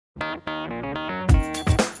Hi,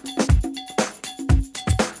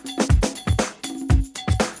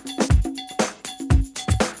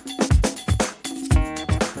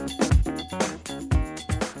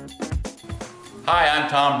 I'm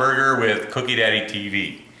Tom Berger with Cookie Daddy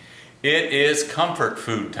TV. It is comfort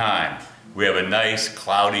food time. We have a nice,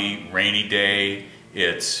 cloudy, rainy day.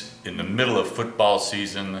 It's in the middle of football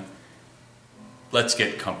season. Let's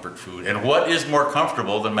get comfort food. And what is more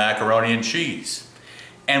comfortable than macaroni and cheese?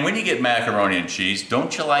 And when you get macaroni and cheese,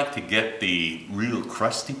 don't you like to get the real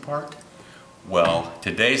crusty part? Well,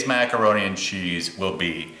 today's macaroni and cheese will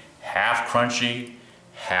be half crunchy,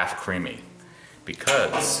 half creamy,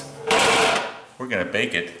 because we're going to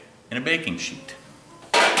bake it in a baking sheet.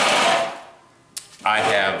 I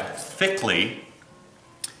have thickly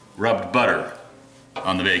rubbed butter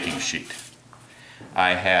on the baking sheet.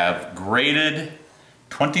 I have grated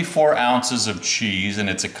 24 ounces of cheese, and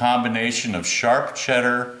it's a combination of sharp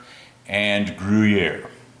cheddar and Gruyere.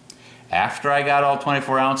 After I got all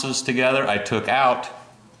 24 ounces together, I took out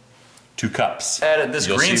 2 cups. Added this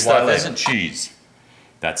green stuff isn't cheese.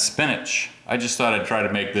 That's spinach. I just thought I'd try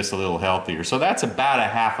to make this a little healthier. So that's about a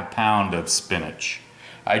half a pound of spinach.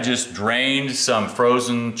 I just drained some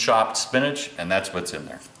frozen chopped spinach, and that's what's in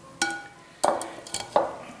there.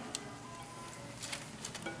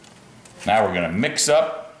 Now we're going to mix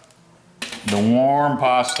up the warm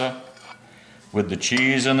pasta with the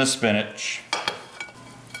cheese and the spinach.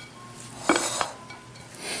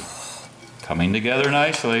 Coming together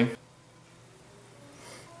nicely.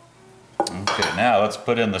 Okay, now let's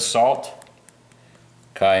put in the salt,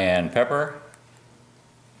 cayenne pepper.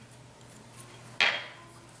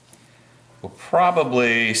 We'll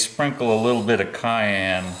probably sprinkle a little bit of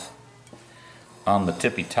cayenne on the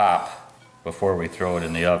tippy top before we throw it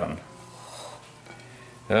in the oven.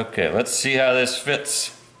 Okay, let's see how this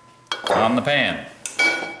fits on the pan.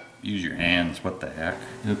 Use your hands, what the heck.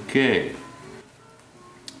 Okay,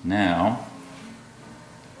 now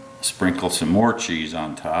sprinkle some more cheese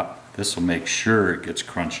on top. This will make sure it gets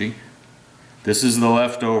crunchy. This is the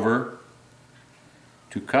leftover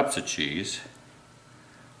 2 cups of cheese,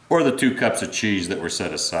 or the 2 cups of cheese that were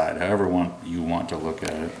set aside, however you want to look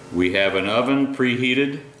at it. We have an oven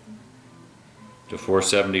preheated to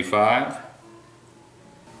 475.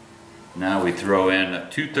 Now we throw in a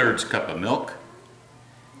 2/3 cup of milk.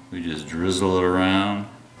 We just drizzle it around.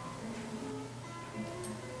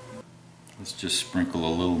 Let's just sprinkle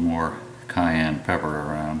a little more cayenne pepper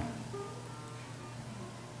around.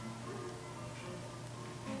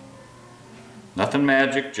 Nothing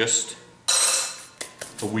magic, just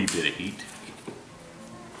a wee bit of heat.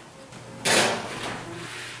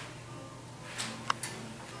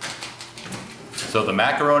 So the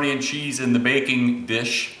macaroni and cheese in the baking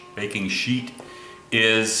sheet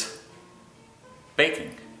is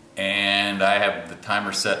baking. And I have the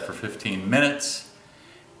timer set for 15 minutes.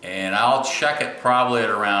 And I'll check it probably at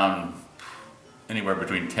around anywhere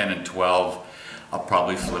between 10 and 12. I'll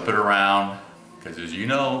probably flip it around, because as you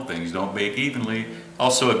know, things don't bake evenly.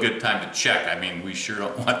 Also a good time to check. I mean, we sure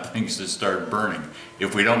don't want things to start burning.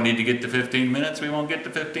 If we don't need to get to 15 minutes, we won't get to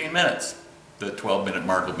 15 minutes. The 12-minute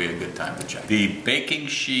mark will be a good time to check. The baking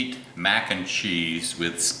sheet mac and cheese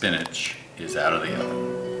with spinach is out of the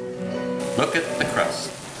oven. Look at the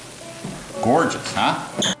crust. Gorgeous,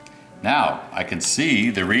 huh? Now, I can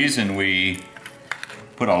see the reason we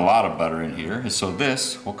put a lot of butter in here is so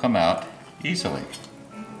this will come out easily.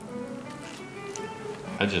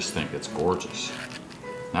 I just think it's gorgeous.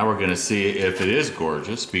 Now we're gonna see if it is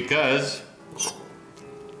gorgeous, because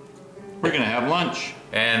we're gonna have lunch.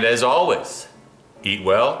 And as always, eat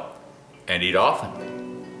well and eat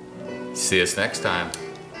often. See us next time.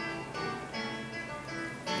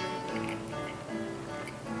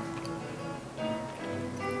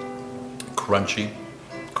 Crunchy,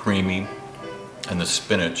 creamy, and the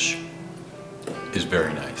spinach is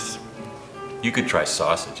very nice. You could try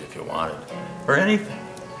sausage if you wanted, or anything.